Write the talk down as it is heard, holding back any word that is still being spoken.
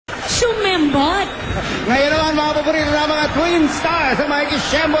SEMBOT. Ngayon naman mga paborito na mga Twin Stars ang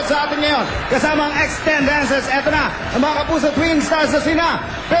makikishembot sa atin ngayon. Kasama ang X10 dancers. Eto na ang mga kapuso Twin Stars na sina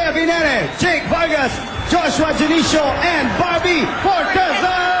Binene, Jhake, Vargas, Joshua, Dionisio, and Barbie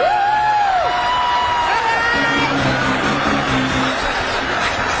Forteza!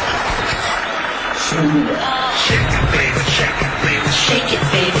 Shake it, baby, shake it, baby. Shake it,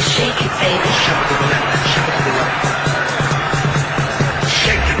 baby, shake it, baby. Shake it to the left, shake it to the right.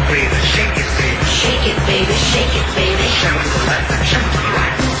 Shake it, baby, shake it, baby. Shake it, baby, shake it, baby. Shake it to the left, shake it to the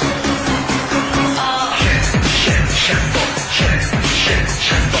right. Shake, shake, SEMBOT. Shake, shake,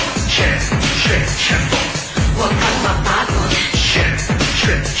 SEMBOT. Shake, shake, SEMBOT. Huwag kang mapagod. Shake,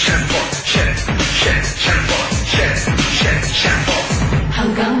 shake, SEMBOT. Shake, shake, SEMBOT. Shake, shake, SEMBOT.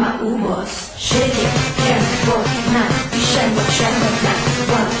 Hanggang maubos. Shake it, SEMBOT na. I-SEMBOT, SEMBOT na.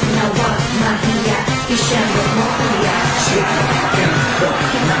 Wag na wag mahiya. I-SEMBOT mo kuya. Shake it, SEMBOT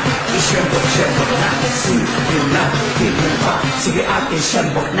na. I-SEMBOT, SEMBOT na. Sige na, hindi pa. Sige ate,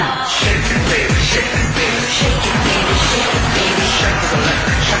 SEMBOT na. Shake it, baby, shake it, baby. Shake it, baby, shake it, baby. Shake to the left,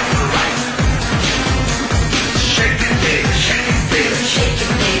 shake to the right. Shake it, baby, shake it, baby. Shake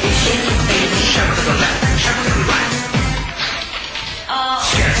it, baby, shake it, baby. Shake to the left, shake to the right.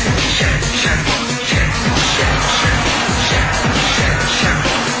 Shake, shake, SEMBOT. Shake, shake, SEMBOT. Shake, shake,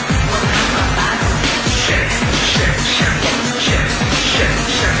 SEMBOT. Huwag kang mapagod. Shake, shake, SEMBOT. Shake, shake,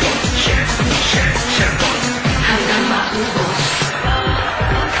 SEMBOT. Shake, shake, SEMBOT. Hanggang maubos.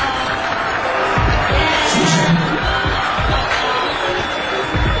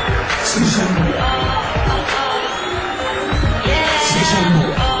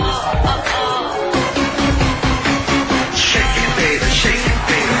 Shake it, baby, shake it,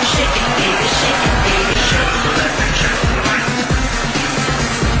 baby. Shake it, baby, shake it, baby. Shake to the left and shake to the right.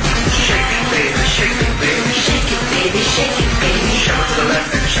 Shake it, baby, shake it, baby. Shake it, baby, shake it, baby. Shake to the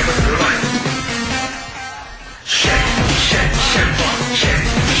left and shake to the right. Shake, shake, SEMBOT. Shake,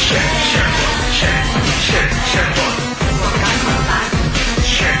 shake, SEMBOT. Shake, shake, SEMBOT. Huwag kang mapagod.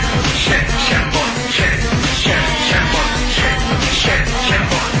 Shake, shake, SEMBOT. Shake, shake, SEMBOT. Shake, shake,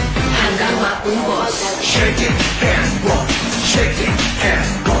 SEMBOT. Hanggang maubos. Shake it, SEMBOT. Shake it,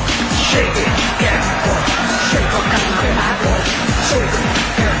 SEMBOT. Shake it, SEMBOT. Shake Huwag kang mapagod. it,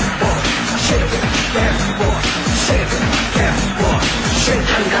 SEMBOT. Shake it, SEMBOT. Shake it, SEMBOT. Shake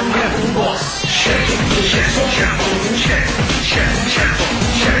it, Hanggang maubos. Shake, shake, SEMBOT. Shake, shake, SEMBOT.